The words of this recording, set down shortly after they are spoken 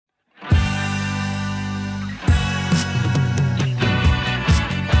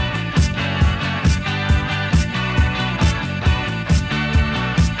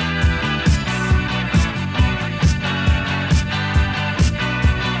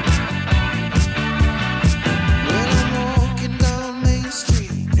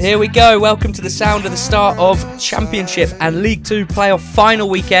Here we go. Welcome to the sound of the start of Championship and League Two playoff final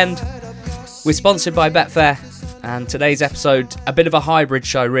weekend. We're sponsored by Betfair, and today's episode, a bit of a hybrid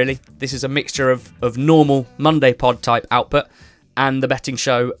show really. This is a mixture of normal Monday pod type output and the betting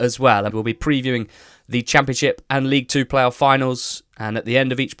show as well. And we'll be previewing the Championship and League Two playoff finals, and at the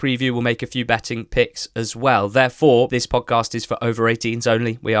end of each preview we'll make a few betting picks as well. Therefore, this podcast is for over 18s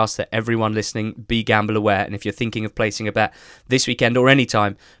only. We ask that everyone listening be gamble aware, and if you're thinking of placing a bet this weekend or any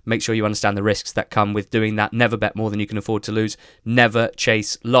time, make sure you understand the risks that come with doing that. Never bet more than you can afford to lose. Never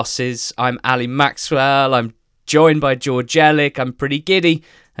chase losses. I'm Ali Maxwell. I'm joined by George Ellick. I'm pretty giddy,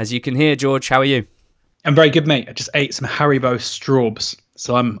 as you can hear. George, how are you? I'm very good, mate. I just ate some Haribo straws,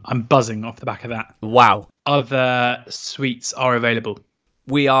 so I'm buzzing off the back of that. Wow. Other sweets are available.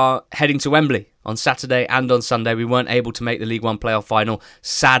 We are heading to Wembley on Saturday and on Sunday. We weren't able to make the League One playoff final,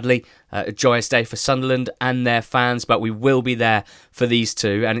 sadly. A joyous day for Sunderland and their fans, but we will be there for these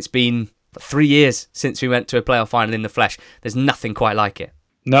two. And it's been 3 years since we went to a playoff final in the flesh. There's nothing quite like it.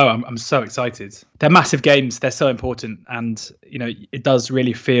 No, I'm so excited. They're massive games. They're so important. And, it does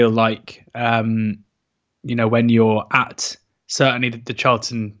really feel like, when you're at certainly the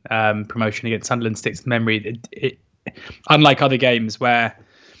Charlton promotion against Sunderland sticks in memory. It unlike other games where,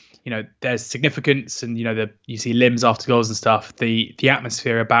 there's significance and, you see limbs after goals and stuff, the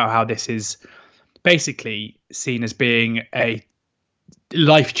atmosphere about how this is basically seen as being a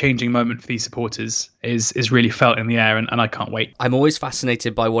life-changing moment for these supporters is really felt in the air, and I can't wait. I'm always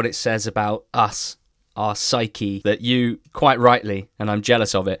fascinated by what it says about us, our psyche, that you, quite rightly, and I'm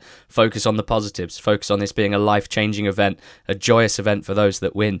jealous of it, focus on the positives, focus on this being a life-changing event, a joyous event for those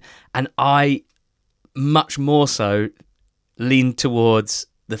that win. And I, much more so, lean towards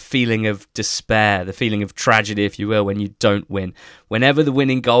the feeling of despair, the feeling of tragedy, if you will, when you don't win. Whenever the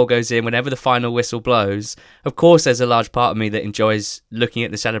winning goal goes in, whenever the final whistle blows, of course there's a large part of me that enjoys looking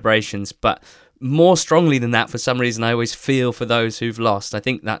at the celebrations, but more strongly than that, for some reason, I always feel for those who've lost. I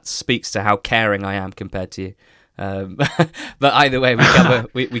think that speaks to how caring I am compared to you. But either way,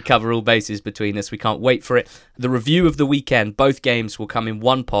 we cover all bases between us. We can't wait for it. The review of the weekend, both games will come in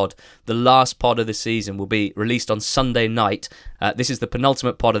one pod. The last pod of the season will be released on Sunday night. This is the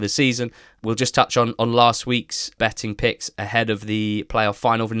penultimate pod of the season. We'll just touch on last week's betting picks ahead of the playoff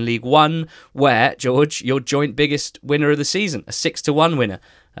final in League One, where, George, your joint biggest winner of the season, a 6-1 winner,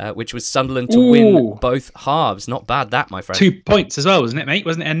 which was Sunderland to win both halves. Not bad, that, my friend. 2 points as well, wasn't it, mate?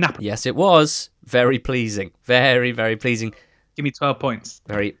 Wasn't it a napper? Yes, it was. Very pleasing. Very, very pleasing. Give me 12 points.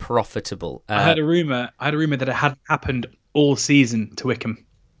 Very profitable. I heard a rumour that it hadn't happened all season to Wickham.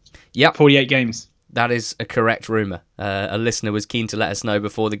 Yep. 48 games. That is a correct rumour. A listener was keen to let us know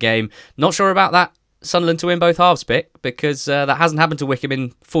before the game. Not sure about that Sunderland to win both halves pick, because that hasn't happened to Wickham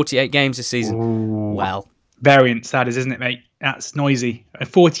in 48 games this season. Ooh. Well. Variance, that is, isn't it, mate? That's noisy. A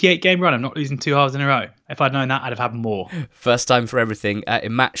 48-game run, I'm not losing two halves in a row. If I'd known that, I'd have had more. First time for everything.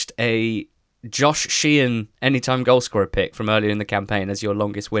 It matched a Josh Sheehan anytime goal scorer pick from earlier in the campaign as your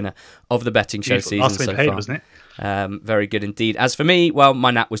longest winner of the betting show season so far. Wasn't it? Very good indeed. As for me, well,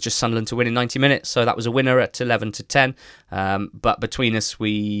 my nap was just Sunderland to win in 90 minutes, so that was a winner at 11-10. But between us,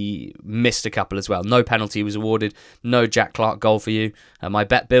 we missed a couple as well. No penalty was awarded, no Jack Clark goal for you. My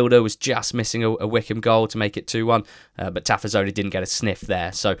bet builder was just missing a Wickham goal to make it 2-1, but Tafazoni didn't get a sniff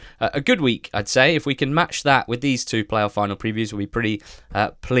there. So a good week, I'd say. If we can match that with these two playoff final previews, we'll be pretty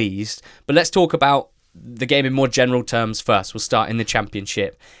pleased. But let's talk about the game in more general terms first. We'll start in the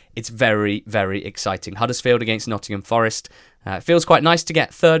Championship. It's very, very exciting. Huddersfield against Nottingham Forest. It feels quite nice to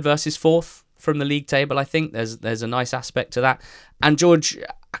get third versus fourth from the league table, I think. There's a nice aspect to that. And George,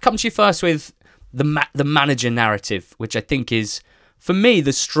 I come to you first with the manager narrative, which I think is, for me,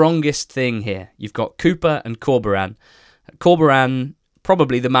 the strongest thing here. You've got Cooper and Corberan. Corberan,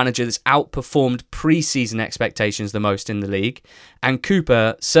 probably the manager that's outperformed pre-season expectations the most in the league, and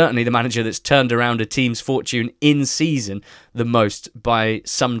Cooper, certainly the manager that's turned around a team's fortune in season the most by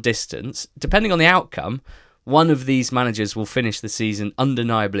some distance. Depending on the outcome, one of these managers will finish the season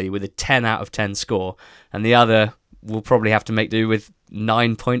undeniably with a 10 out of 10 score, and the other will probably have to make do with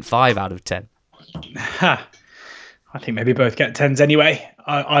 9.5 out of 10. I think maybe both get 10s anyway.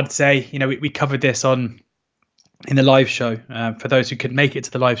 I'd say, we covered this in the live show, for those who couldn't make it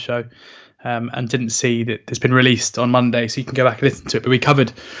to the live show and didn't see that it's been released on Monday, so you can go back and listen to it. But we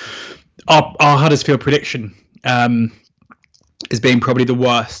covered our Huddersfield prediction as being probably the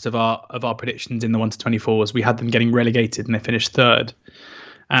worst of our predictions in the 1-24s. We had them getting relegated and they finished third.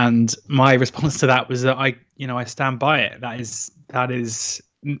 And my response to that was that I stand by it. That is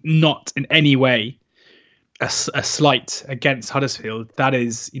not in any way a slight against Huddersfield, that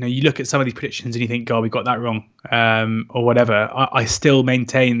is, you look at some of these predictions and you think, God, we got that wrong, or whatever. I still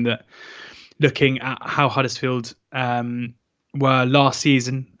maintain that looking at how Huddersfield were last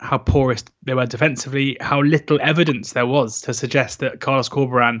season, how porous they were defensively, how little evidence there was to suggest that Carlos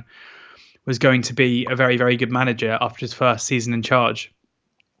Corberán was going to be a very, very good manager after his first season in charge.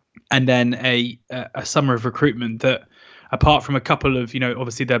 And then a summer of recruitment that, apart from a couple of,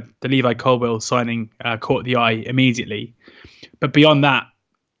 obviously the Levi Colwill signing caught the eye immediately. But beyond that,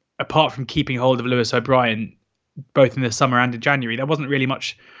 apart from keeping hold of Lewis O'Brien, both in the summer and in January, there wasn't really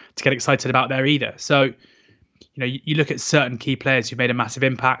much to get excited about there either. So, you look at certain key players who made a massive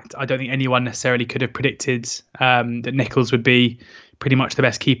impact. I don't think anyone necessarily could have predicted that Nichols would be pretty much the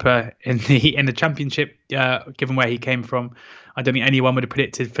best keeper in the Championship, given where he came from. I don't think anyone would have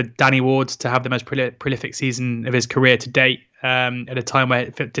predicted for Danny Ward to have the most prolific season of his career to date, at a time where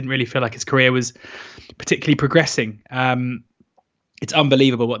it didn't really feel like his career was particularly progressing. It's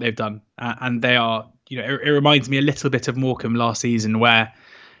unbelievable what they've done, and they are. It reminds me a little bit of Morecambe last season, where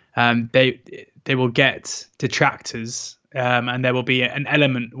they will get detractors, and there will be an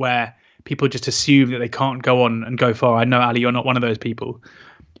element where people just assume that they can't go on and go far. I know, Ali, you're not one of those people,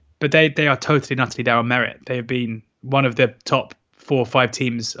 but they are totally and utterly there on merit. They have been one of the top 4 or 5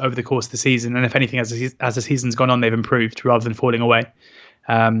 teams over the course of the season, and if anything, as the season's gone on, they've improved rather than falling away.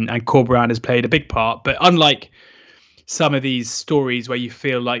 And Corberán has played a big part, but unlike some of these stories where you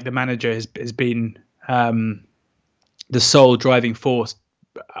feel like the manager has been the sole driving force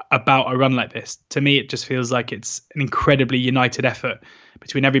about a run like this, to me it just feels like it's an incredibly united effort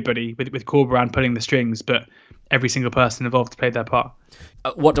between everybody, with Corberán pulling the strings, but every single person involved played their part.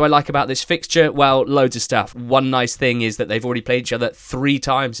 What do I like about this fixture? Well, loads of stuff. One nice thing is that they've already played each other 3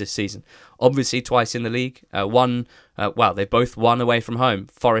 times this season. Obviously, twice in the league. They've both won away from home.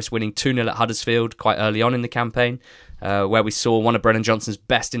 Forest winning 2-0 at Huddersfield quite early on in the campaign, where we saw one of Brennan Johnson's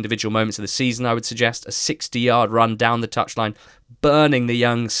best individual moments of the season, I would suggest. A 60-yard run down the touchline, burning the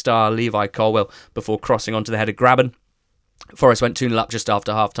young star Levi Colwill before crossing onto the head of Graben. Forest went 2-0 up just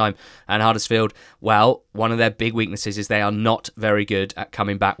after half-time, and Huddersfield, well, one of their big weaknesses is they are not very good at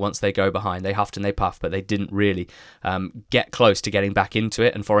coming back once they go behind. They huffed and they puffed, but they didn't really get close to getting back into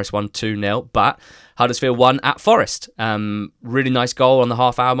it, and Forest won 2-0, but Huddersfield won at Forest. Really nice goal on the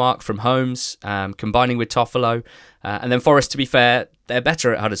half-hour mark from Holmes, combining with Toffolo, and then Forest, to be fair, they're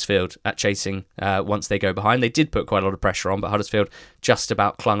better at Huddersfield at chasing once they go behind. They did put quite a lot of pressure on, but Huddersfield just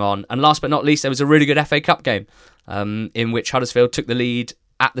about clung on. And last but not least, there was a really good FA Cup game in which Huddersfield took the lead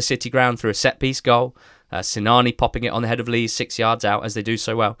at the City Ground through a set-piece goal. Sinani popping it on the head of Lees 6 yards out, as they do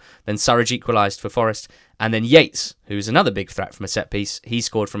so well. Then Surridge equalised for Forest. And then Yates, who's another big threat from a set-piece, he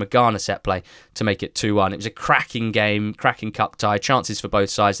scored from a Ghana set play to make it 2-1. It was a cracking game, cracking cup tie, chances for both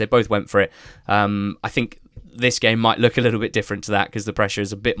sides. They both went for it. I think this game might look a little bit different to that because the pressure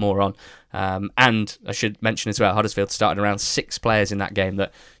is a bit more on. And I should mention as well, Huddersfield started around 6 players in that game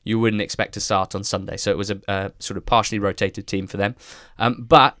that you wouldn't expect to start on Sunday. So it was a sort of partially rotated team for them.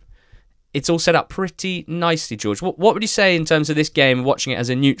 But it's all set up pretty nicely, George. What would you say in terms of this game, watching it as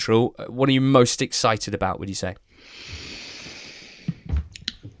a neutral? What are you most excited about, would you say?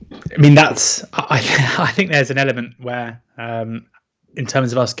 I mean, I think there's an element where, in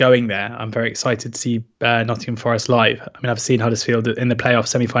terms of us going there, I'm very excited to see Nottingham Forest live. I mean, I've seen Huddersfield in the playoff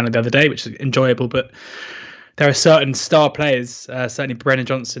semi-final the other day, which is enjoyable, but there are certain star players, certainly Brennan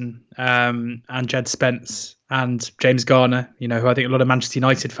Johnson and Jed Spence and James Garner, who I think a lot of Manchester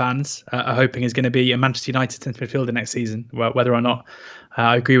United fans are hoping is going to be a Manchester United centre midfielder next season. Well, whether or not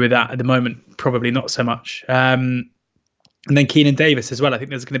I agree with that at the moment, probably not so much. And then Keenan Davis as well. I think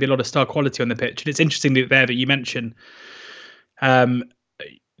there's going to be a lot of star quality on the pitch. And it's interesting that you mention the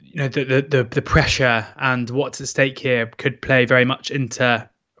pressure and what's at stake here could play very much into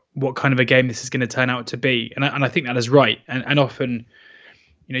what kind of a game this is going to turn out to be. And I think that is right. And often,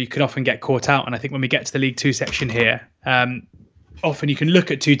 you can often get caught out. And I think when we get to the League Two section here, often you can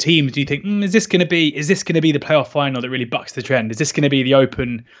look at 2 teams and you think, is this going to be the playoff final that really bucks the trend? Is this going to be the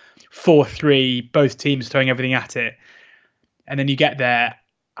open 4-3, both teams throwing everything at it? And then you get there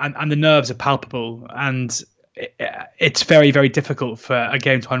and the nerves are palpable, and it's very, very difficult for a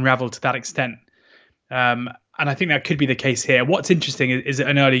game to unravel to that extent. And I think that could be the case here. What's interesting is that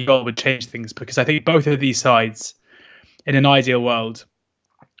an early goal would change things, because I think both of these sides, in an ideal world,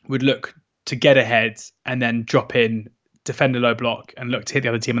 would look to get ahead and then drop in, defend a low block, and look to hit the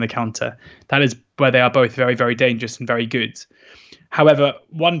other team on the counter. That is where they are both very, very dangerous and very good. However,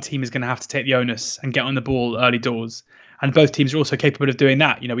 one team is going to have to take the onus and get on the ball early doors. And both teams are also capable of doing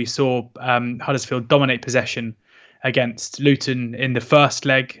that. We saw Huddersfield dominate possession against Luton in the first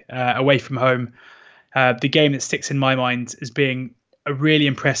leg away from home. The game that sticks in my mind as being a really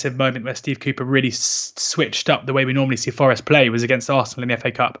impressive moment where Steve Cooper really switched up the way we normally see Forest play was against Arsenal in the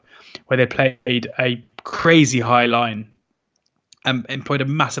FA Cup, where they played a crazy high line and employed a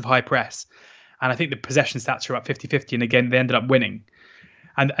massive high press. And I think the possession stats were up 50-50, and again, they ended up winning.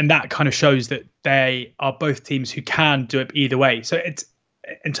 And that kind of shows that they are both teams who can do it either way. So it's,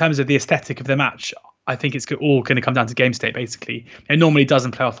 in terms of the aesthetic of the match, I think it's all going to come down to game state, basically. It normally does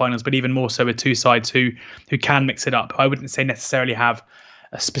in playoff finals, but even more so with two sides who can mix it up. I wouldn't say necessarily have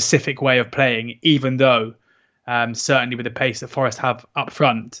a specific way of playing, even though certainly with the pace that Forest have up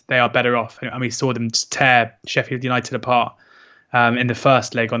front, they are better off. And we saw them just tear Sheffield United apart in the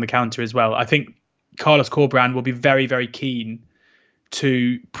first leg on the counter as well. I think Carlos Corberán will be very, very keen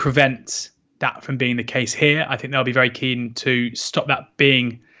to prevent that from being the case here. I think they'll be very keen to stop that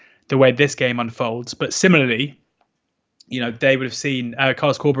being the way this game unfolds. But similarly, they would have seen,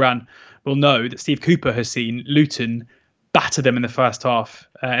 Carlos Corberán will know that Steve Cooper has seen Luton batter them in the first half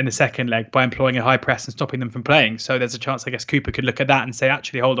in the second leg by employing a high press and stopping them from playing. So there's a chance, I guess, Cooper could look at that and say,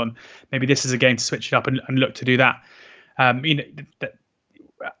 actually, hold on, maybe this is a game to switch it up and look to do that. When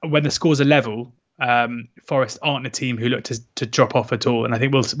the scores are level, Forest aren't a team who look to drop off at all, and I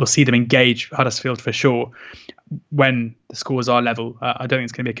think we'll see them engage Huddersfield for sure when the scores are level. I don't think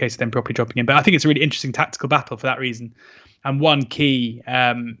it's going to be a case of them properly dropping in, but I think it's a really interesting tactical battle for that reason. And one key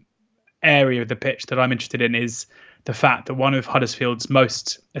area of the pitch that I'm interested in is the fact that one of Huddersfield's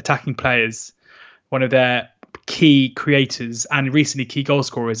most attacking players, one of their key creators and recently key goal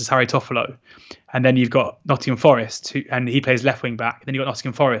scorers, is Harry Toffolo. And then you've got Nottingham Forest, and he plays left wing back. Then you've got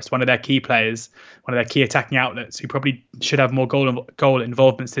Nottingham Forest, one of their key players, one of their key attacking outlets, who probably should have more goal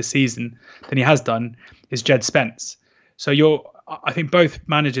involvements this season than he has done, is Jed Spence. So I think both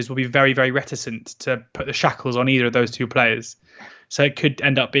managers will be very, very reticent to put the shackles on either of those two players. So it could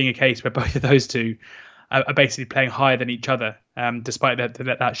end up being a case where both of those two are basically playing higher than each other, despite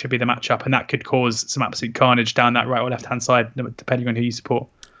that should be the matchup. And that could cause some absolute carnage down that right or left-hand side, depending on who you support.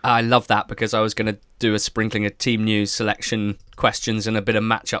 I love that, because I was going to do a sprinkling of team news, selection questions and a bit of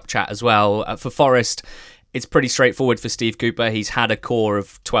matchup chat as well. For Forest, it's pretty straightforward for Steve Cooper. He's had a core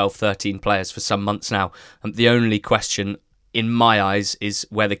of 12, 13 players for some months now. The only question, in my eyes, is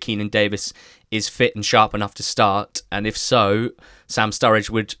whether Keenan Davis is fit and sharp enough to start. And if so, Sam Sturridge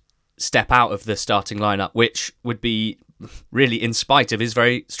would step out of the starting lineup, which would be really in spite of his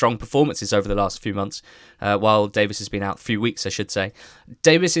very strong performances over the last few months, while Davis has been out a few weeks, I should say.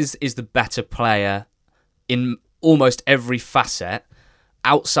 Davis is the better player in almost every facet,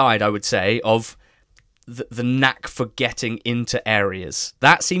 outside, I would say, of the knack for getting into areas.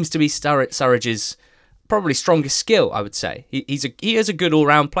 That seems to be Sturridge's probably strongest skill, I would say. He is a good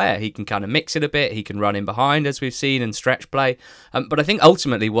all-round player. He can kind of mix it a bit. He can run in behind, as we've seen, and stretch play. But I think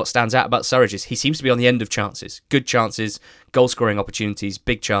ultimately what stands out about Sturridge is he seems to be on the end of chances. Good chances, goal-scoring opportunities,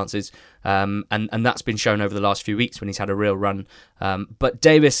 big chances. And that's been shown over the last few weeks when he's had a real run. But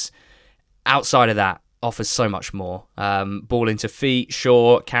Davis, outside of that, offers so much more. Ball into feet,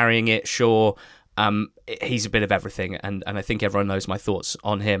 sure. Carrying it, sure. He's a bit of everything, and I think everyone knows my thoughts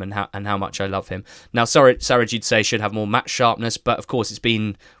on him and how much I love him. Now, Sturridge, you'd say, should have more match sharpness, but of course it's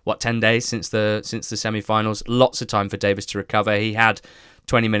been 10 days since the semi-finals. Lots of time for Davis to recover. He had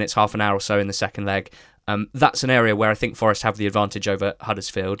 20 minutes, half an hour or so in the second leg. That's an area where I think Forest have the advantage over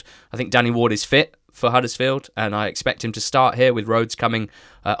Huddersfield. I think Danny Ward is fit for Huddersfield, and I expect him to start here, with Rhodes coming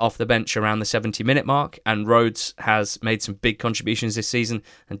off the bench around the 70-minute mark. And Rhodes has made some big contributions this season,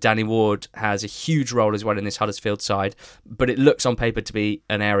 and Danny Ward has a huge role as well in this Huddersfield side. But it looks on paper to be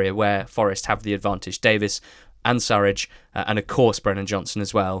an area where Forest have the advantage. Davis and Sturridge, and of course Brennan Johnson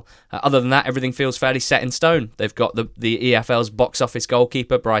as well. Other than that, everything feels fairly set in stone. They've got the EFL's box office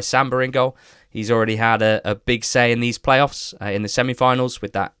goalkeeper, Bryce Samba, in goal. He's already had a big say in these playoffs, in the semi-finals,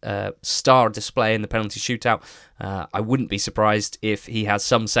 with that star display in the penalty shootout. I wouldn't be surprised if he has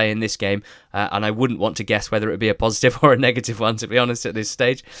some say in this game, and I wouldn't want to guess whether it would be a positive or a negative one, to be honest, at this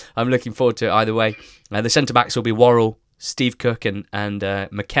stage. I'm looking forward to it either way. The centre-backs will be Worrell, Steve Cook and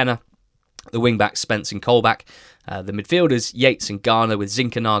McKenna. The wing-backs, Spence and Colback. The midfielders, Yates and Garner, with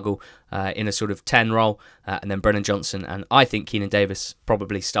Zinkernagel in a sort of 10 role. And then Brennan Johnson and I think Keenan Davis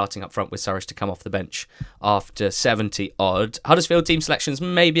probably starting up front, with Sturridge to come off the bench after 70-odd. Huddersfield team selections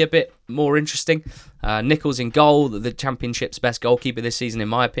may be a bit more interesting. Nichols in goal, the Championship's best goalkeeper this season, in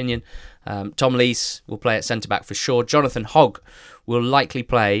my opinion. Tom Lees will play at centre-back for sure. Jonathan Hogg will likely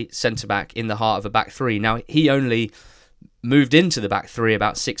play centre-back in the heart of a back three. Now, he only moved into the back three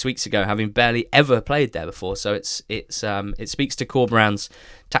about 6 weeks ago, having barely ever played there before. So it speaks to Corberán's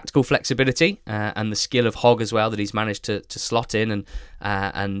tactical flexibility and the skill of Hogg as well, that he's managed to slot in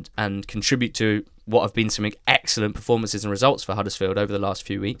and contribute to what have been some excellent performances and results for Huddersfield over the last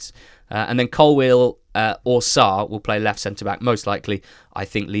few weeks. And then Colwill or Sarr will play left centre-back. Most likely, I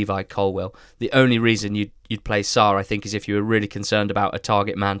think Levi Colwill. The only reason you'd play Sarr, I think, is if you were really concerned about a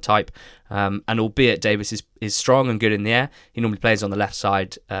target man type. And albeit Davis is strong and good in the air, he normally plays on the left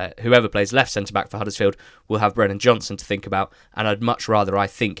side. Whoever plays left centre-back for Huddersfield will have Brennan Johnson to think about. And I'd much rather, I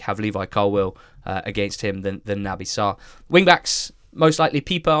think, have Levi Colwill against him than Naby Sarr. Wing-backs, most likely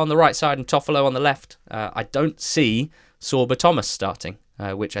Pieper on the right side and Toffolo on the left. I don't see Sorba Thomas starting,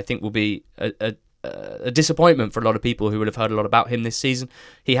 which I think will be a disappointment for a lot of people who would have heard a lot about him this season.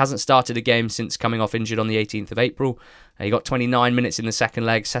 He hasn't started a game since coming off injured on the 18th of April. He got 29 minutes in the second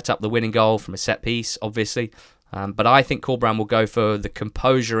leg, set up the winning goal from a set piece, obviously. But I think Corberán will go for the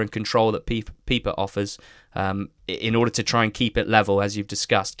composure and control that Pieper offers in order to try and keep it level, as you've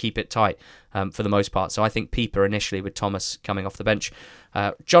discussed, keep it tight for the most part. So I think Pieper initially with Thomas coming off the bench.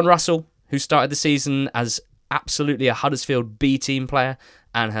 John Russell, who started the season as absolutely a Huddersfield B team player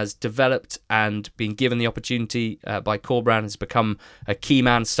and has developed and been given the opportunity by Corberán, has become a key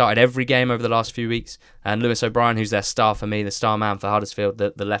man, started every game over the last few weeks. And Lewis O'Brien, who's their star for me, the star man for Huddersfield,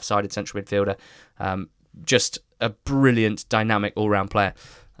 the left-sided central midfielder, just a brilliant, dynamic all-round player.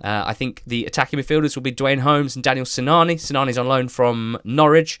 I think the attacking midfielders will be Dwayne Holmes and Daniel Sinani. Sinani's on loan from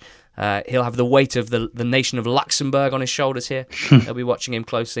Norwich. He'll have the weight of the nation of Luxembourg on his shoulders here. They'll be watching him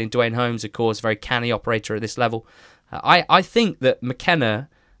closely. And Dwayne Holmes, of course, a very canny operator at this level. I think that McKenna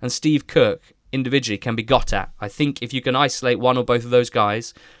and Steve Cook individually can be got at. I think if you can isolate one or both of those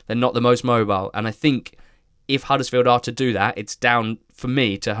guys, they're not the most mobile. And I think if Huddersfield are to do that, it's down, for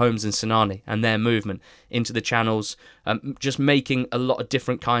me, to Holmes and Sinani and their movement into the channels, just making a lot of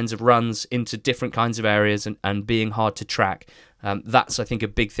different kinds of runs into different kinds of areas and being hard to track. That's, I think, a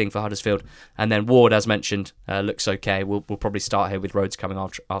big thing for Huddersfield. And then Ward, as mentioned, looks okay. We'll probably start here with Rhodes coming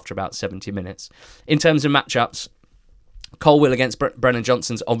after about 70 minutes. In terms of matchups, Colwill against Brennan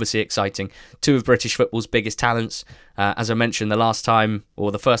Johnson's obviously exciting. Two of British football's biggest talents. As I mentioned,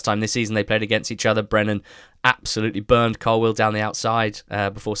 the first time this season they played against each other, Brennan absolutely burned Colwill down the outside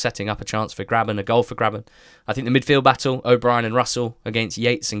before setting up a chance for Grabban, a goal for Grabban. I think the midfield battle, O'Brien and Russell against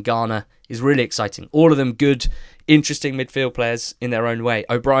Yates and Garner, is really exciting. All of them good, interesting midfield players in their own way.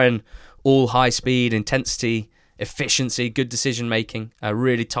 O'Brien, all high speed, intensity, efficiency, good decision making, a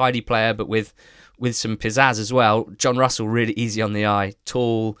really tidy player, but with some pizzazz as well. John Russell, really easy on the eye,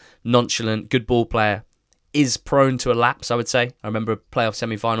 tall, nonchalant, good ball player. Is prone to a lapse, I would say. I remember a playoff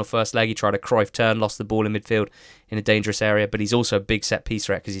semi-final first leg, he tried a Cruyff turn, lost the ball in midfield in a dangerous area, but he's also a big set-piece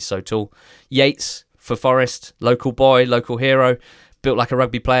threat because he's so tall. Yates, for Forest, local boy, local hero, built like a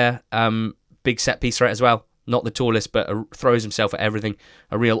rugby player, big set-piece threat as well. Not the tallest, but throws himself at everything.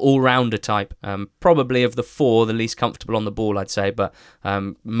 A real all-rounder type. Probably of the four, the least comfortable on the ball, I'd say, but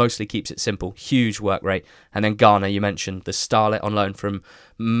mostly keeps it simple. Huge work rate. And then Garner, you mentioned, the starlet on loan from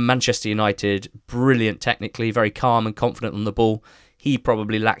Manchester United. Brilliant technically, very calm and confident on the ball. He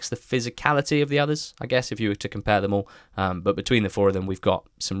probably lacks the physicality of the others, I guess, if you were to compare them all. But between the four of them, we've got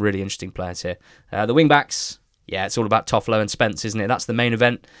some really interesting players here. The wing-backs... Yeah, it's all about Toffolo and Spence, isn't it? That's the main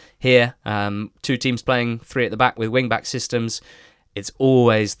event here. Two teams playing three at the back with wing-back systems. It's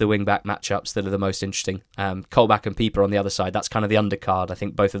always the wing-back matchups that are the most interesting. Colback and Pieper on the other side, that's kind of the undercard. I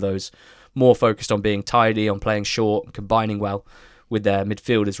think both of those more focused on being tidy, on playing short, and combining well with their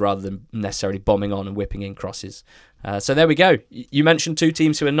midfielders rather than necessarily bombing on and whipping in crosses. So there we go. You mentioned two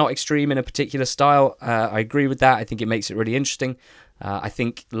teams who are not extreme in a particular style. I agree with that. I think it makes it really interesting. I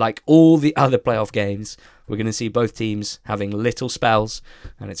think, like all the other playoff games, we're going to see both teams having little spells,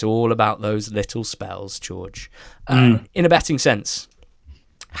 and it's all about those little spells, George. In a betting sense,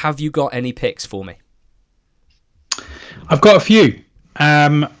 have you got any picks for me? I've got a few.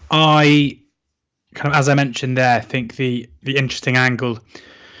 I kind of, as I mentioned there, think the interesting angle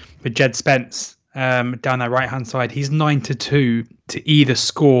with Jed Spence down that right-hand side, he's 9-2 to either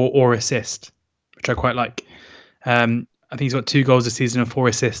score or assist, which I quite like. I think he's got 2 goals this season and 4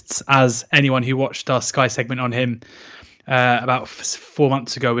 assists. As anyone who watched our Sky segment on him about 4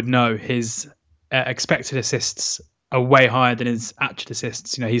 months ago would know, his expected assists are way higher than his actual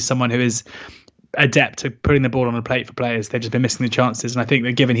assists. You know, he's someone who is adept at putting the ball on the plate for players. They've just been missing the chances. And I think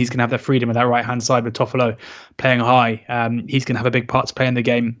that given he's going to have the freedom of that right-hand side with Toffolo playing high, he's going to have a big part to play in the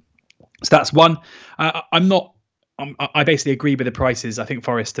game. So that's one. I basically agree with the prices. I think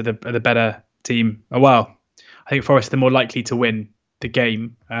Forest are the better team. Well, I think Forest are the more likely to win the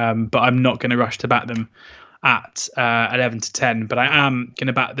game, but I'm not going to rush to back them at 11-10. But I am going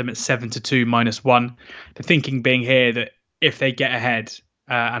to back them at 7-2 -1. The thinking being here that if they get ahead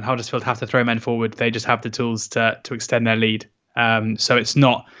and Huddersfield have to throw men forward, they just have the tools to extend their lead. So it's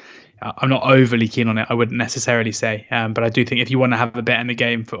not I'm not overly keen on it, I wouldn't necessarily say. But I do think if you want to have a bet in the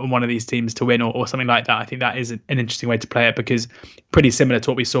game for one of these teams to win or something like that, I think that is an interesting way to play it, because pretty similar to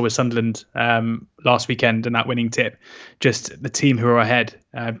what we saw with Sunderland last weekend and that winning tip. Just the team who are ahead,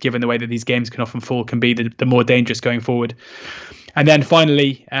 given the way that these games can often fall, can be the more dangerous going forward. And then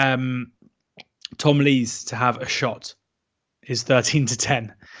finally, Tom Lees to have a shot is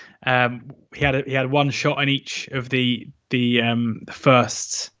 13-10. He had one shot on each of the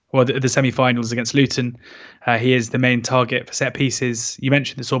first, well, the semi-finals against Luton. He is the main target for set pieces. You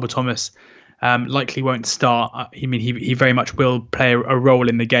mentioned that Sorba Thomas likely won't start. He very much will play a role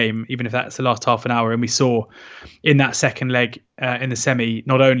in the game, even if that's the last half an hour. And we saw in that second leg in the semi,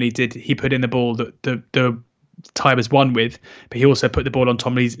 not only did he put in the ball that the tie was won with, but he also put the ball on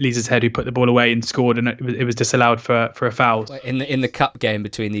Tom Lees' head, who put the ball away and scored, and it was disallowed for a foul. In the cup game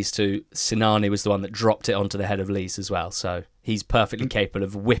between these two, Sinani was the one that dropped it onto the head of Lees as well, so he's perfectly capable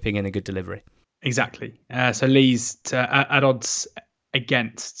of whipping in a good delivery. Exactly. So Lees at odds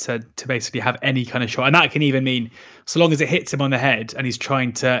against to basically have any kind of shot, and that can even mean so long as it hits him on the head and he's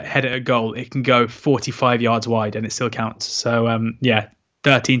trying to head at a goal, it can go 45 yards wide and it still counts. So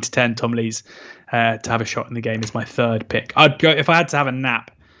 13-10 Tom Lees to have a shot in the game is my third pick. I'd go, if I had to have a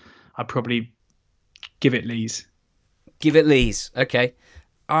nap, I'd probably give it Lees. Give it Lees. Okay.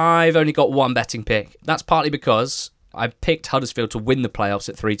 I've only got one betting pick. That's partly because I picked Huddersfield to win the playoffs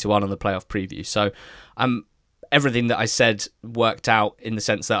at 3-1 on the playoff preview. So everything that I said worked out in the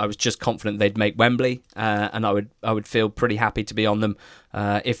sense that I was just confident they'd make Wembley, and I would feel pretty happy to be on them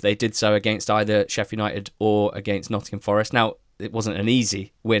if they did so against either Sheffield United or against Nottingham Forest. Now, it wasn't an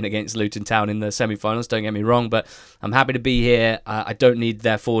easy win against Luton Town in the semi-finals, don't get me wrong, but I'm happy to be here. I don't need,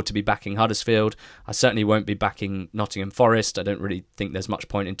 therefore, to be backing Huddersfield. I certainly won't be backing Nottingham Forest. I don't really think there's much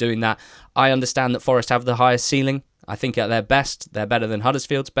point in doing that. I understand that Forest have the highest ceiling. I think at their best, they're better than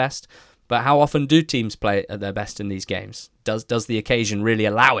Huddersfield's best. But how often do teams play at their best in these games? Does the occasion really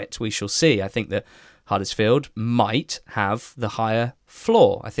allow it? We shall see. I think that Huddersfield might have the higher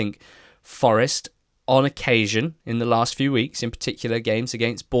floor. I think Forest, on occasion, in the last few weeks, in particular games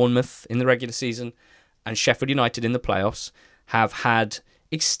against Bournemouth in the regular season and Sheffield United in the playoffs, have had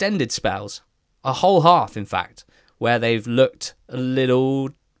extended spells, a whole half in fact, where they've looked a little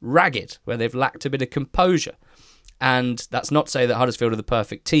ragged, where they've lacked a bit of composure. And that's not to say that Huddersfield are the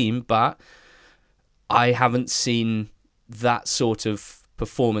perfect team, but I haven't seen that sort of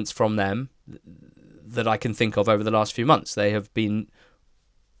performance from them that I can think of over the last few months. They have been,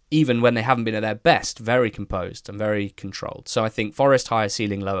 even when they haven't been at their best, very composed and very controlled. So I think Forest, higher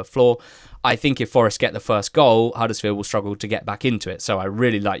ceiling, lower floor. I think if Forest get the first goal, Huddersfield will struggle to get back into it. So I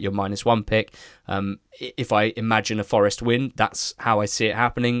really like your -1 pick. If I imagine a Forest win, that's how I see it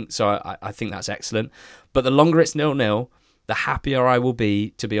happening. So I think that's excellent. But the longer it's 0-0, the happier I will be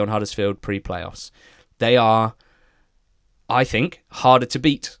to be on Huddersfield pre-playoffs. They are, I think, harder to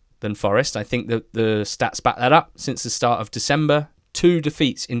beat than Forest. I think that the stats back that up. Since the start of December, 2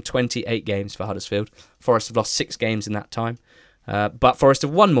 defeats in 28 games for Huddersfield. Forest have lost 6 games in that time. But Forest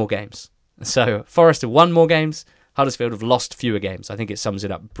have won more games. So Forest have won more games. Huddersfield have lost fewer games. I think it sums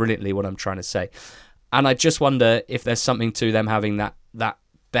it up brilliantly what I'm trying to say. And I just wonder if there's something to them having that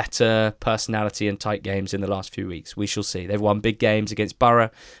better personality and tight games in the last few weeks. We shall see. They've won big games against Borough,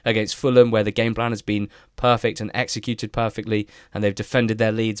 against Fulham, where the game plan has been perfect and executed perfectly, and they've defended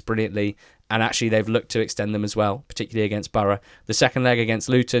their leads brilliantly, and actually they've looked to extend them as well, particularly against Borough. The second leg against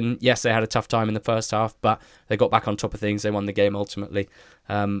Luton, yes, they had a tough time in the first half, but they got back on top of things. They won the game ultimately.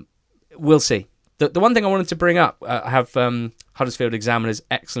 We'll see. The one thing I wanted to bring up, I have Huddersfield Examiner's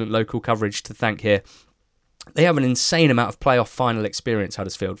excellent local coverage to thank here. They have an insane amount of playoff final experience,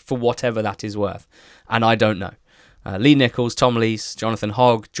 Huddersfield, for whatever that is worth. And I don't know. Lee Nichols, Tom Lees, Jonathan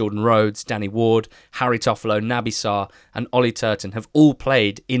Hogg, Jordan Rhodes, Danny Ward, Harry Toffolo, Naby Sarr and Ollie Turton have all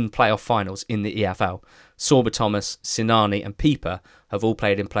played in playoff finals in the EFL. Sorba Thomas, Sinani and Pieper have all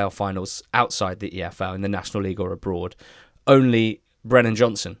played in playoff finals outside the EFL, in the National League or abroad. Only Brennan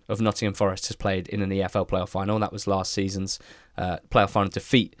Johnson of Nottingham Forest has played in an EFL playoff final. That was last season's playoff final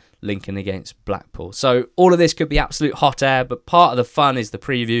defeat, Lincoln against Blackpool. So all of this could be absolute hot air, but part of the fun is the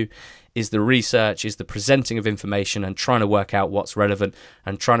preview, is the research, is the presenting of information and trying to work out what's relevant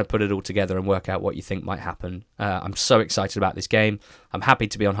and trying to put it all together and work out what you think might happen. I'm so excited about this game. I'm happy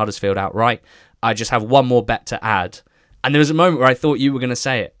to be on Huddersfield outright. I just have one more bet to add. And there was a moment where I thought you were going to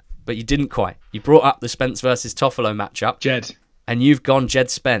say it, but you didn't quite. You brought up the Spence versus Toffolo matchup. Jed. And you've gone Jed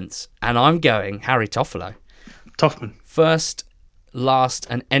Spence. And I'm going Harry Toffolo. Toffman. First, last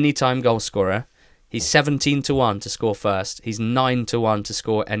and anytime goal scorer. He's 17-1 to score first. He's 9-1 to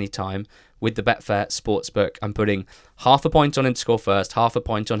score anytime. with the Betfair Sportsbook. I'm putting half a point on him to score first, half a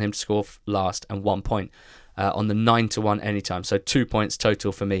point on him to score last, and 1 point on the 9-1 anytime. So 2 points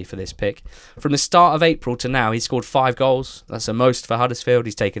total for me for this pick. From the start of April to now, he's scored 5 goals. That's the most for Huddersfield.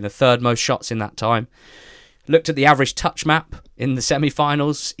 He's taken the third most shots in that time. Looked at the average touch map in the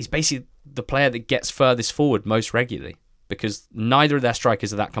semi-finals. He's basically the player that gets furthest forward most regularly, because neither of their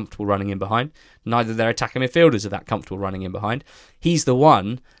strikers are that comfortable running in behind. Neither of their attacking midfielders are that comfortable running in behind. He's the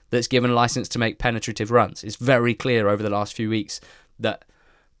one that's given a license to make penetrative runs. It's very clear over the last few weeks that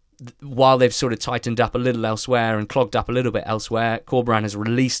while they've sort of tightened up a little elsewhere and clogged up a little bit elsewhere, Corberan has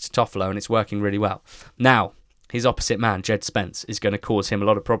released Toffolo and it's working really well. Now, his opposite man, Jed Spence, is going to cause him a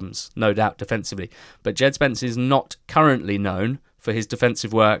lot of problems, no doubt, defensively. But Jed Spence is not currently known for his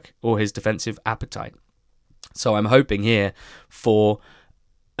defensive work or his defensive appetite. So I'm hoping here for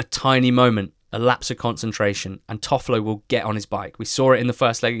a tiny moment, a lapse of concentration, and Toffolo will get on his bike. We saw it in the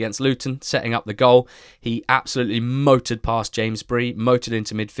first leg against Luton, setting up the goal. He absolutely motored past James Bree, motored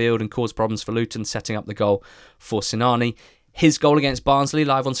into midfield and caused problems for Luton, setting up the goal for Sinani. His goal against Barnsley,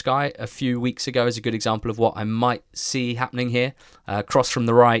 live on Sky a few weeks ago, is a good example of what I might see happening here. Cross from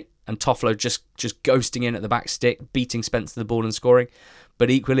the right, and Toffolo just ghosting in at the back stick, beating Spence to the ball and scoring. But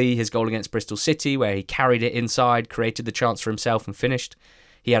equally, his goal against Bristol City, where he carried it inside, created the chance for himself and finished.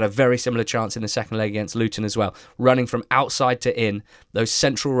 He had a very similar chance in the second leg against Luton as well, running from outside to in, those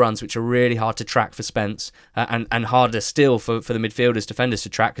central runs which are really hard to track for Spence and harder still for the midfielders, defenders to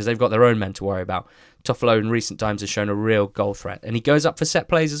track because they've got their own men to worry about. Toffolo in recent times has shown a real goal threat, and he goes up for set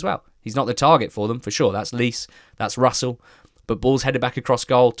plays as well. He's not the target for them, for sure. That's Lees, that's Russell, but balls headed back across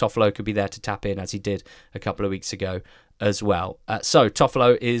goal, Toffolo could be there to tap in as he did a couple of weeks ago as well. So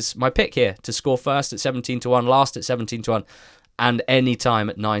Toffolo is my pick here to score first at 17-1, last at 17-1, and any time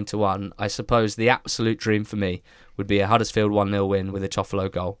at 9-1. I suppose the absolute dream for me would be a Huddersfield 1-0 win with a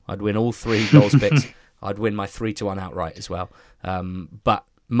Toffolo goal. I'd win all 3 goals picks. I'd win my 3-1 outright as well. But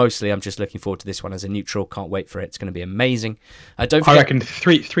mostly I'm just looking forward to this one as a neutral. Can't wait for it. It's going to be amazing. Don't forget, I reckon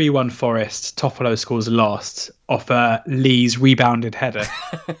 3-1 Forest. Toffolo scores last off Lee's rebounded header.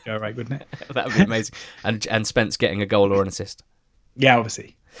 Go right, wouldn't it? That would be amazing. And Spence getting a goal or an assist. Yeah,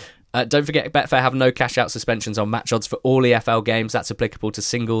 obviously. Don't forget, Betfair have no cash-out suspensions on match odds for all EFL games. That's applicable to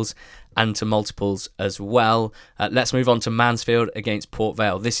singles and to multiples as well. Let's move on to Mansfield against Port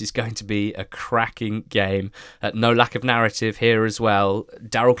Vale. This is going to be a cracking game. No lack of narrative here as well.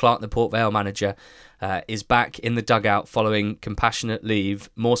 Darrell Clarke, the Port Vale manager, is back in the dugout following compassionate leave.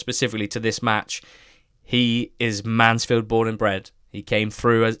 More specifically to this match, he is Mansfield born and bred. He came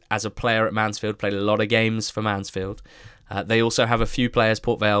through as a player at Mansfield, played a lot of games for Mansfield. They also have a few players,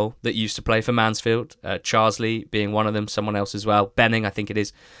 Port Vale, that used to play for Mansfield. Charsley being one of them, someone else as well. Benning, I think it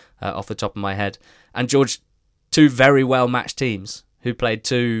is, off the top of my head. And George, 2 very well-matched teams who played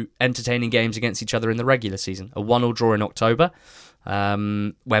 2 entertaining games against each other in the regular season. A 1-1 draw in October,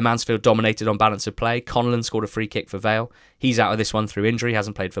 where Mansfield dominated on balance of play. Conlon scored a free kick for Vale. He's out of this one through injury,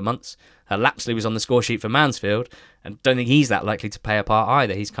 hasn't played for months. Lapsley was on the score sheet for Mansfield, and don't think he's that likely to play a part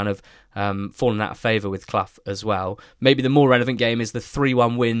either. He's kind of fallen out of favour with Clough as well. Maybe the more relevant game is the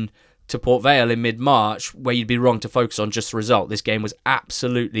 3-1 win to Port Vale in mid-March, where you'd be wrong to focus on just the result. This game was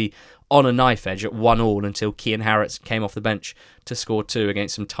absolutely on a knife edge at 1-1 until Cian Harris came off the bench to score 2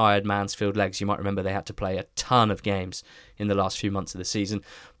 against some tired Mansfield legs. You might remember they had to play a ton of games in the last few months of the season.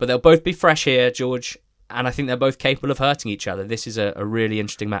 But they'll both be fresh here, George, and I think they're both capable of hurting each other. This is a really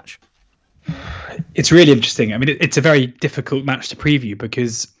interesting match. It's really interesting. I mean, it's a very difficult match to preview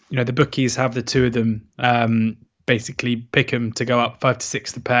because, you know, the bookies have the 2 of them basically pick them to go up 5 to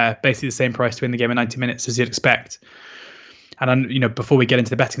 6 the pair, basically the same price to win the game in 90 minutes as you'd expect. And, you know, before we get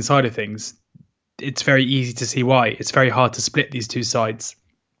into the betting side of things, it's very easy to see why. It's very hard to split these 2 sides.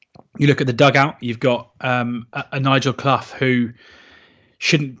 You look at the dugout, you've got a Nigel Clough who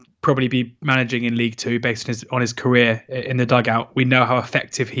shouldn't probably be managing in League Two based on his career in the dugout. We know how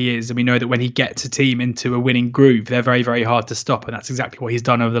effective he is, and we know that when he gets a team into a winning groove, they're very, very hard to stop, and that's exactly what he's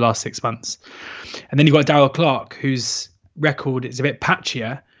done over the last 6 months. And then you've got Darrell Clarke, whose record is a bit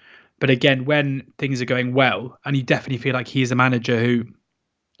patchier, but again, when things are going well, and you definitely feel like he's a manager who,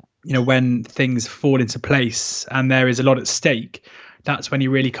 you know, when things fall into place and there is a lot at stake, that's when he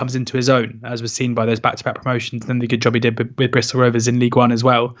really comes into his own, as was seen by those back-to-back promotions and the good job he did with Bristol Rovers in League One as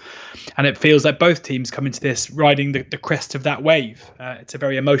well. And it feels like both teams come into this riding the crest of that wave. It's a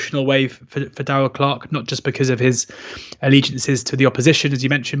very emotional wave for Darrell Clarke, not just because of his allegiances to the opposition, as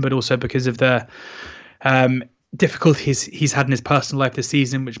you mentioned, but also because of the difficulties he's had in his personal life this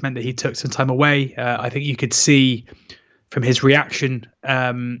season, which meant that he took some time away. I think you could see from his reaction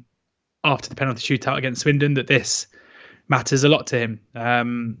after the penalty shootout against Swindon that this matters a lot to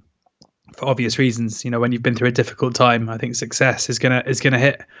him. for obvious reasons. When you've been through a difficult time, I think success is gonna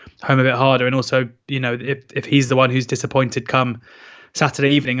hit home a bit harder. And also, if he's the one who's disappointed come Saturday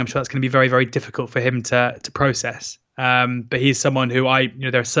evening, I'm sure that's going to be very, very difficult for him to process. But he's someone who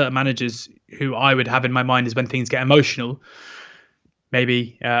there are certain managers who I would have in my mind is when things get emotional.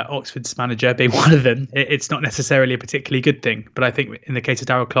 Maybe Oxford's manager being one of them. It's not necessarily a particularly good thing, but I think in the case of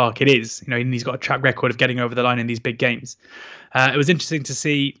Darrell Clarke, it is. He's got a track record of getting over the line in these big games. It was interesting to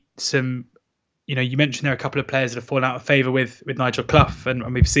see some. You mentioned there are a couple of players that have fallen out of favour with Nigel Clough,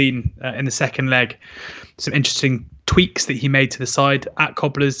 and we've seen in the second leg some interesting tweaks that he made to the side. At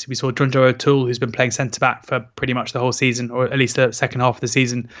Cobblers, we saw John Joe O'Toole, who's been playing centre-back for pretty much the whole season, or at least the second half of the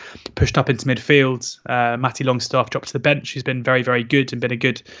season, pushed up into midfield. Matty Longstaff dropped to the bench, who's been very, very good and been a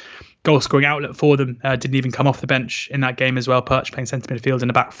good goal-scoring outlet for them. Didn't even come off the bench in that game as well. Perch playing centre midfield in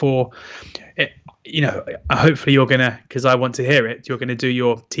the back four. Hopefully you're gonna, because I want to hear it, you're gonna do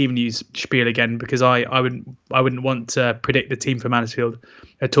your team news spiel again, because I wouldn't want to predict the team for Mansfield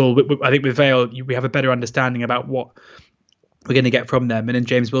at all. I think with Vale we have a better understanding about what we're going to get from them, and in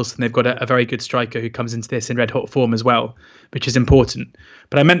James Wilson they've got a very good striker who comes into this in red hot form as well, which is important.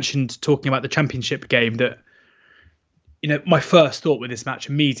 But I mentioned talking about the Championship game that my first thought with this match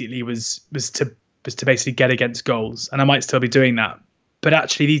immediately was to basically get against goals, and I might still be doing that. But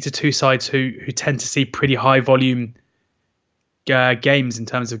actually, these are two sides who tend to see pretty high volume games in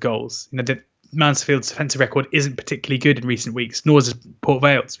terms of goals. Mansfield's defensive record isn't particularly good in recent weeks, nor is Port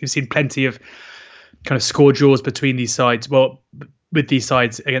Vale's. We've seen plenty of kind of score draws between these sides, with these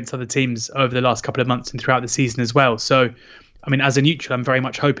sides against other teams over the last couple of months and throughout the season as well. So, as a neutral, I'm very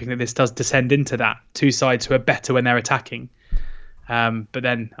much hoping that this does descend into that. Two sides who are better when they're attacking. But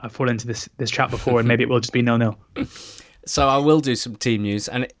then I fall into this trap before, and maybe it will just be 0-0. So I will do some team news,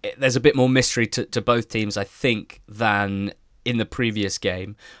 and there's a bit more mystery to both teams, I think, than in the previous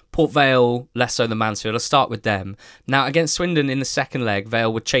game. Port Vale, less so than Mansfield. I'll start with them. Now, against Swindon in the second leg,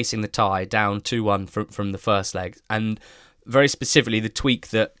 Vale were chasing the tie down 2-1 from the first leg. And very specifically, the tweak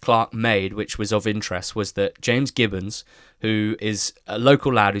that Clarke made, which was of interest, was that James Gibbons, who is a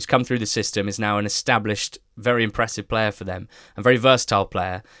local lad who's come through the system, is now an established, very impressive player for them, a very versatile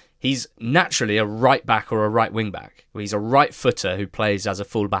player. He's naturally a right back or a right wing back. He's a right footer who plays as a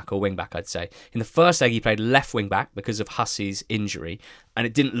full back or wing back, I'd say. In the first leg, he played left wing back because of Hussey's injury, and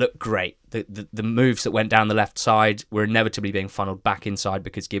it didn't look great. The moves that went down the left side were inevitably being funneled back inside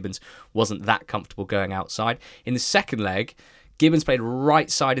because Gibbons wasn't that comfortable going outside. In the second leg, Gibbons played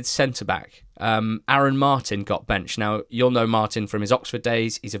right-sided centre-back. Aaron Martin got benched. Now, you'll know Martin from his Oxford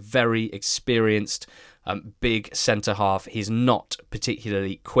days. He's a very experienced big centre-half. He's not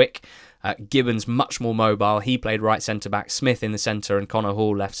particularly quick. Gibbons much more mobile. He played right centre-back. Smith in the centre and Connor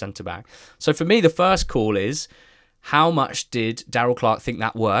Hall left centre-back. So for me, the first call is, how much did Darrell Clarke think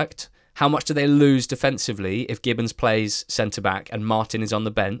that worked? How much do they lose defensively if Gibbons plays centre-back and Martin is on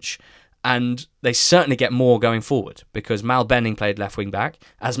the bench? And they certainly get more going forward because Mal Benning played left wing back.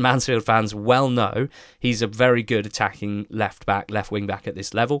 As Mansfield fans well know, he's a very good attacking left back, left wing back at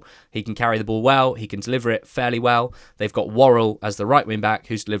this level. He can carry the ball well. He can deliver it fairly well. They've got Worrell as the right wing back,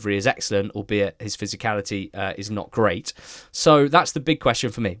 whose delivery is excellent, albeit his physicality is not great. So that's the big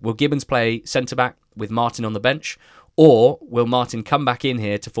question for me. Will Gibbons play centre back with Martin on the bench? Or will Martin come back in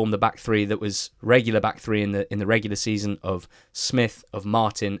here to form the back three that was regular back three in the regular season of Smith, of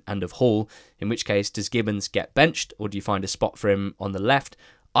Martin and of Hall? In which case, does Gibbons get benched or do you find a spot for him on the left?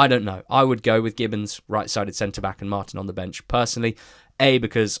 I don't know. I would go with Gibbons right-sided centre-back and Martin on the bench personally. A,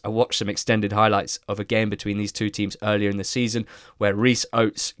 because I watched some extended highlights of a game between these two teams earlier in the season where Rhys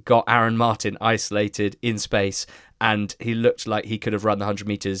Oates got Aaron Martin isolated in space and he looked like he could have run the 100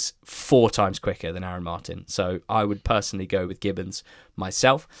 metres 4 times quicker than Aaron Martin. So I would personally go with Gibbons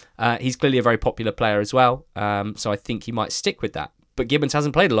myself. He's clearly a very popular player as well, so I think he might stick with that. But Gibbons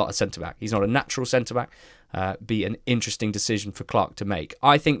hasn't played a lot of centre-back. He's not a natural centre-back. Be an interesting decision for Clarke to make.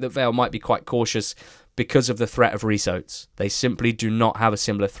 I think that Vale might be quite cautious because of the threat of Rhys Oates. They simply do not have a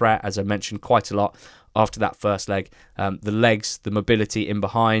similar threat, as I mentioned quite a lot after that first leg. The legs, the mobility in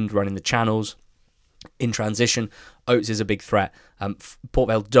behind, running the channels, in transition, Oates is a big threat. Port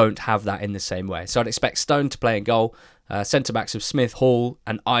Vale don't have that in the same way. So I'd expect Stone to play in goal. Centre-backs of Smith, Hall,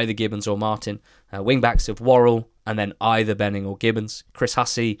 and either Gibbons or Martin. Wing-backs of Worrell, and then either Benning or Gibbons. Chris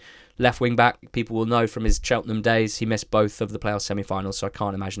Hussey, left wing-back. People will know from his Cheltenham days, he missed both of the playoff semi-finals, so I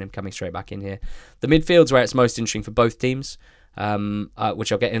can't imagine him coming straight back in here. The midfield's where it's most interesting for both teams,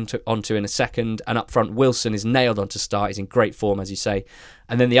 which I'll get onto in a second. And up front, Wilson is nailed on to start. He's in great form, as you say.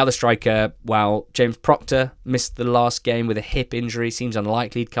 And then the other striker, well, James Proctor missed the last game with a hip injury. Seems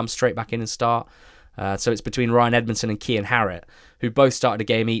unlikely he'd come straight back in and start. So it's between Ryan Edmondson and Cian Harratt, who both started a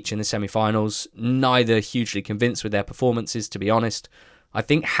game each in the semi-finals. Neither hugely convinced with their performances, to be honest. I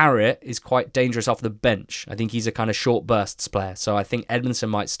think Harratt is quite dangerous off the bench. I think he's a kind of short bursts player. So I think Edmondson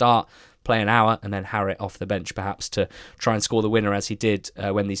might start, play an hour, and then Harratt off the bench perhaps to try and score the winner, as he did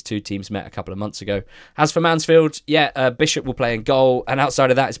when these two teams met a couple of months ago. As for Mansfield, Bishop will play in goal, and outside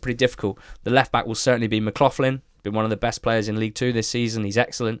of that, it's pretty difficult. The left back will certainly be McLaughlin, been one of the best players in League Two this season. He's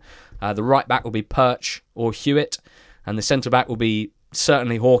excellent. The right back will be Perch or Hewitt, and the centre back will be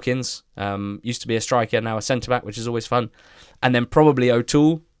certainly Hawkins. Used to be a striker, now a centre back, which is always fun. And then probably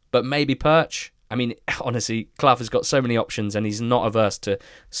O'Toole, but maybe Perch. I mean, honestly, Clough has got so many options and he's not averse to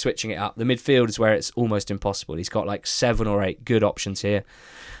switching it up. The midfield is where it's almost impossible. He's got like 7 or 8 good options here.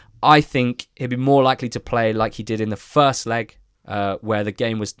 I think he'd be more likely to play like he did in the first leg, where the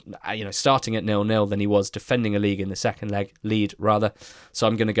game was starting at 0-0 than he was defending a lead in the second leg. So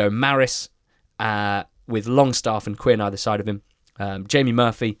I'm going to go Maris with Longstaff and Quinn either side of him. Jamie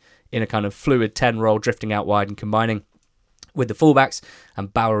Murphy in a kind of fluid 10 role, drifting out wide and combining with the fullbacks,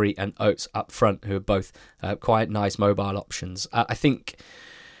 and Bowery and Oates up front, who are both quite nice mobile options. I think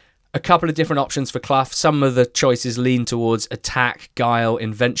a couple of different options for Clough. Some of the choices lean towards attack, guile,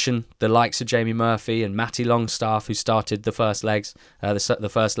 invention, the likes of Jamie Murphy and Matty Longstaff, who started the first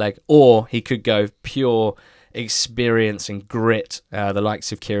leg, or he could go pure experience and grit, the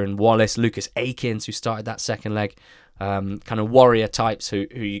likes of Kieran Wallace, Lucas Akins, who started that second leg, kind of warrior types who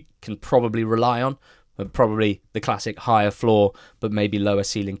you can probably rely on. Probably the classic higher floor, but maybe lower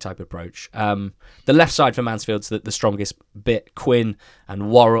ceiling type approach. The left side for Mansfield's the strongest bit. Quinn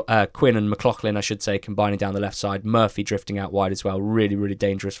and McLaughlin, I should say, combining down the left side. Murphy drifting out wide as well. Really, really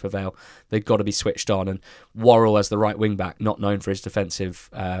dangerous for Vale. They've got to be switched on. And Worrell as the right wing back, not known for his defensive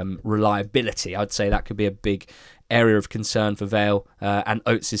reliability. I'd say that could be a big area of concern for Vale. And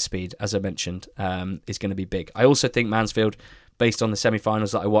Oates' speed, as I mentioned, is going to be big. I also think Mansfield, based on the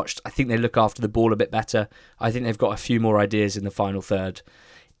semi-finals that I watched, I think they look after the ball a bit better. I think they've got a few more ideas in the final third.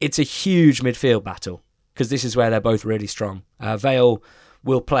 It's a huge midfield battle, because this is where they're both really strong. Vale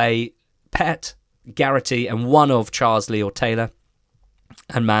will play Pett, Garrity, and one of Charsley or Taylor.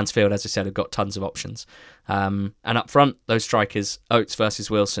 And Mansfield, as I said, have got tons of options. And up front, those strikers, Oates versus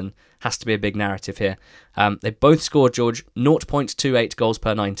Wilson, has to be a big narrative here. They both scored, George, 0.28 goals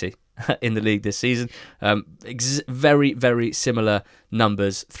per 90. In the league this season. Very, very similar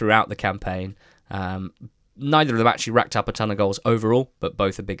numbers throughout the campaign. Neither of them actually racked up a ton of goals overall, but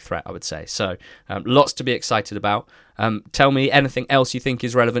both a big threat, I would say. So lots to be excited about. Tell me anything else you think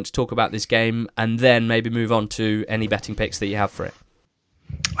is relevant to talk about this game, and then maybe move on to any betting picks that you have for it.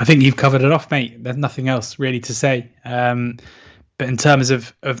 I think you've covered it off, mate. There's nothing else really to say. But in terms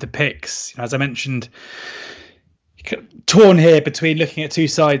of the picks, as I mentioned, torn here between looking at two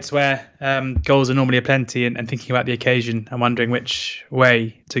sides where goals are normally aplenty and thinking about the occasion and wondering which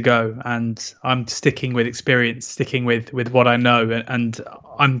way to go. And I'm sticking with experience, sticking with what I know, and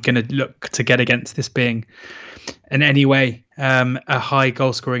I'm going to look to get against this being in any way a high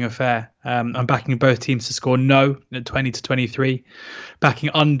goal scoring affair. I'm backing both teams to score no at 20 to 23,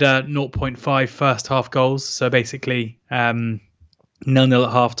 backing under 0.5 first half goals. So basically 0-0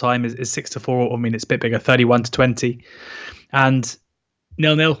 at half time is 6-4. I mean, it's a bit bigger, 31 to 20, and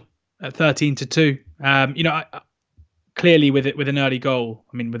 0-0 at 13 to 2. Clearly with an early goal.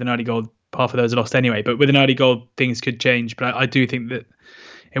 I mean, with an early goal, half of those are lost anyway. But with an early goal, things could change. But I do think that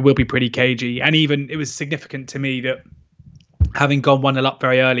it will be pretty cagey. And even it was significant to me that having gone 1-0 up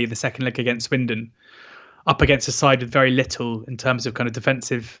very early in the second leg against Swindon, up against a side with very little in terms of kind of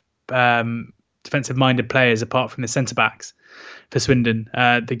defensive-minded players apart from the centre-backs for Swindon,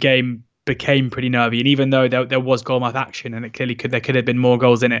 the game became pretty nervy. And even though there was goal-mouth action and there could have been more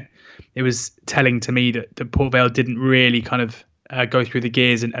goals in it, it was telling to me that Port Vale didn't really kind of go through the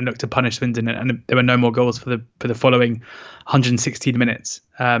gears and look to punish Swindon, and there were no more goals for the following 116 minutes.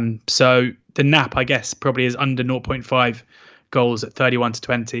 So the nap, I guess, probably is under 0.5 goals at 31 to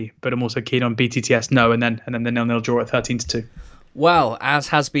 20, but I'm also keen on BTTS no, and then the 0-0 draw at 13 to 2. Well, as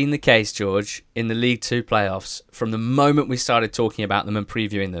has been the case, George, in the League Two playoffs, from the moment we started talking about them and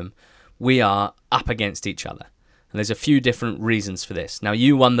previewing them, we are up against each other. And there's a few different reasons for this. Now,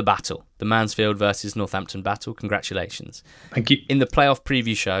 you won the battle, the Mansfield versus Northampton battle. Congratulations. Thank you. In the playoff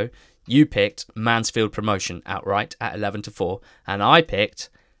preview show, you picked Mansfield promotion outright at 11-4, and I picked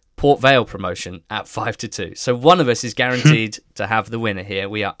Port Vale promotion at 5-2. So one of us is guaranteed to have the winner here.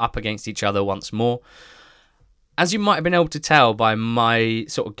 We are up against each other once more. As you might have been able to tell by my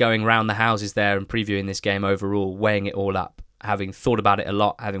sort of going round the houses there and previewing this game overall, weighing it all up, having thought about it a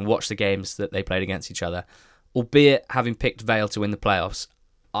lot, having watched the games that they played against each other, albeit having picked Vale to win the playoffs,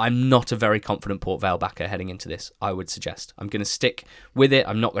 I'm not a very confident Port Vale backer heading into this, I would suggest. I'm going to stick with it.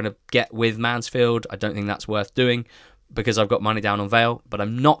 I'm not going to get with Mansfield. I don't think that's worth doing because I've got money down on Vale, but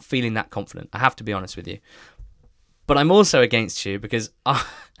I'm not feeling that confident. I have to be honest with you. But I'm also against you because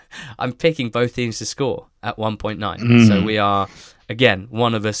I'm picking both teams to score at 1.9. So we are, again,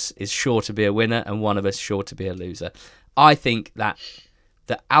 one of us is sure to be a winner and one of us sure to be a loser. I think that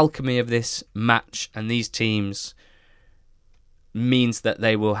the alchemy of this match and these teams means that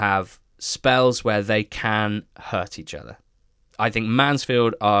they will have spells where they can hurt each other. I think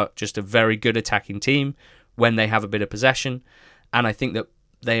Mansfield are just a very good attacking team when they have a bit of possession, and I think that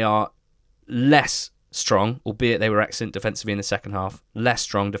they are less strong, albeit they were excellent defensively in the second half, less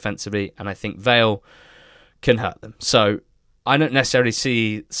strong defensively, and I think Vale can hurt them. So I don't necessarily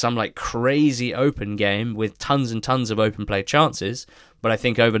see some like crazy open game with tons and tons of open play chances, but I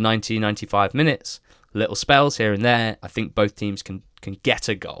think over 90, 95 minutes, little spells here and there, I think both teams can get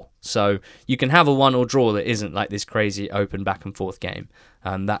a goal. So you can have a 1-1 draw that isn't like this crazy open back and forth game.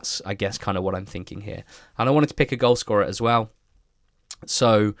 And that's, I guess, kind of what I'm thinking here. And I wanted to pick a goal scorer as well.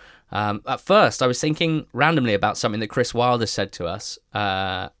 So at first I was thinking randomly about something that Chris Wilder said to us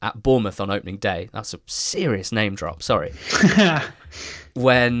at Bournemouth on opening day. That's a serious name drop, sorry.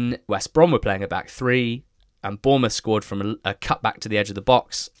 When West Brom were playing a back three and Bournemouth scored from a cut back to the edge of the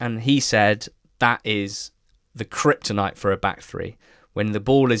box, and he said that is the kryptonite for a back three. When the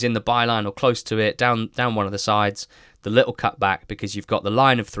ball is in the byline or close to it, down one of the sides, the little cut back, because you've got the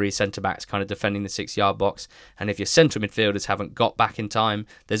line of three centre-backs kind of defending the 6-yard box, and if your central midfielders haven't got back in time,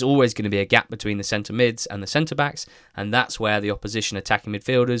 there's always going to be a gap between the centre mids and the centre-backs, and that's where the opposition attacking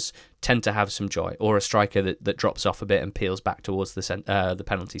midfielders tend to have some joy, or a striker that drops off a bit and peels back towards the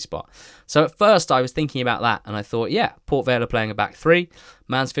penalty spot. So at first I was thinking about that, and I thought, yeah, Port Vale are playing a back three,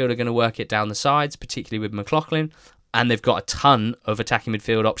 Mansfield are going to work it down the sides, particularly with McLaughlin, and they've got a ton of attacking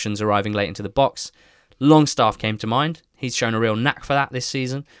midfield options arriving late into the box. Longstaff came to mind. He's shown a real knack for that this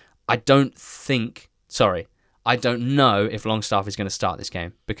season. I don't know if Longstaff is going to start this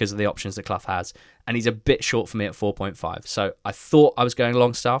game because of the options that Clough has, and he's a bit short for me at 4.5. So I thought I was going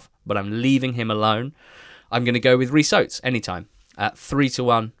Longstaff, but I'm leaving him alone. I'm going to go with Rhys Oates anytime at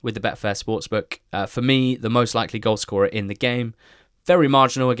 3-1 with the Betfair Sportsbook. For me, the most likely goal scorer in the game. Very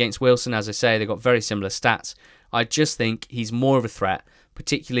marginal against Wilson, as I say. They've got very similar stats. I just think he's more of a threat,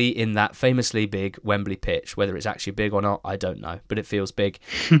 particularly in that famously big Wembley pitch. Whether it's actually big or not, I don't know, but it feels big.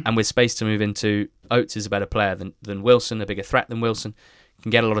 And with space to move into, Oates is a better player than Wilson, a bigger threat than Wilson. Can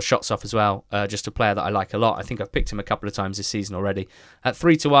get a lot of shots off as well. Just a player that I like a lot. I think I've picked him a couple of times this season already. At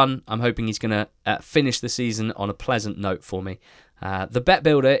 3-1, I'm hoping he's going to finish the season on a pleasant note for me. The bet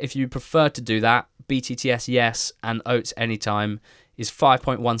builder, if you prefer to do that, BTTS yes, and Oates anytime, is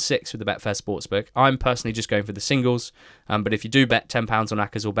 5.16 with the Betfair Sportsbook. I'm personally just going for the singles, but if you do bet £10 on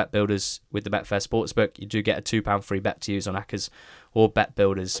Accas or Bet Builders with the Betfair Sportsbook, you do get a £2 free bet to use on Accas or Bet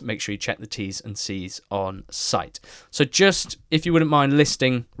Builders. Make sure you check the T's and C's on site. So just, if you wouldn't mind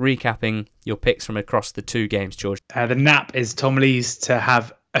recapping your picks from across the two games, George. The nap is Tom Lees to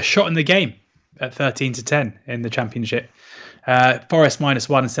have a shot in the game at 13-10 in the Championship. Forest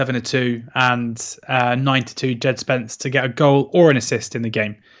 -1 and 7-2, and 9-2 Jed Spence to get a goal or an assist in the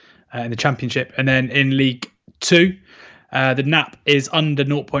game in the Championship. And then in League 2, the nap is under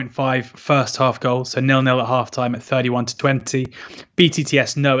 0.5 first half goals, so 0-0 at half time at 31-20.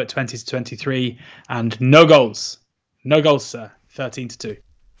 BTTS no at 20-23, and no goals, sir, 13-2.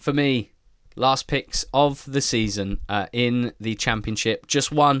 For me, last picks of the season in the Championship,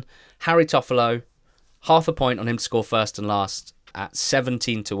 just one, Harry Toffolo. Half a point on him to score first and last at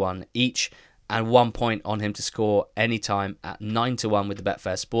 17-1 each, and 1 point on him to score anytime at 9-1 with the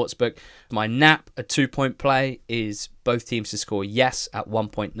Betfair Sportsbook. My nap, a 2-point play, is both teams to score yes at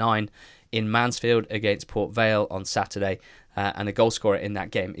 1.9 in Mansfield against Port Vale on Saturday, and a goal scorer in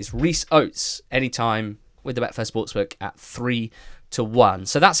that game is Rhys Oates anytime with the Betfair Sportsbook at 3-1.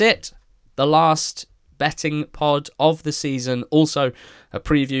 So that's it. The last betting pod of the season. Also, a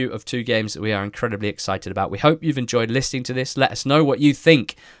preview of two games that we are incredibly excited about. We hope you've enjoyed listening to this. Let us know what you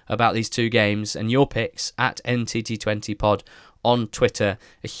think about these two games and your picks at NTT20pod on Twitter.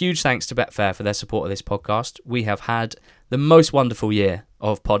 A huge thanks to Betfair for their support of this podcast. We have had the most wonderful year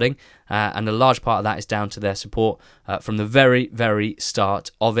of podding, and a large part of that is down to their support from the very, very start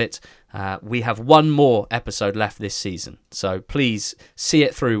of it. We have one more episode left this season, so please see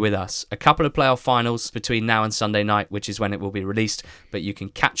it through with us. A couple of playoff finals between now and Sunday night, which is when it will be released, but you can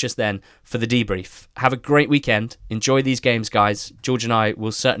catch us then for the debrief. Have a great weekend. Enjoy these games, guys. George and I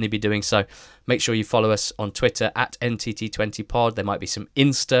will certainly be doing so. Make sure you follow us on Twitter at NTT20pod. There might be some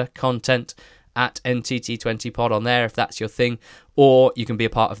Insta content at NTT20pod on there if that's your thing, or you can be a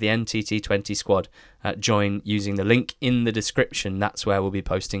part of the NTT20 squad. Join using the link in the description. That's where we'll be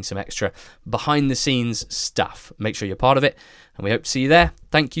posting some extra behind the scenes stuff. Make sure you're part of it, and we hope to see you there.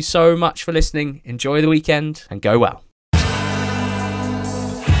 Thank you so much for listening. Enjoy the weekend and go well.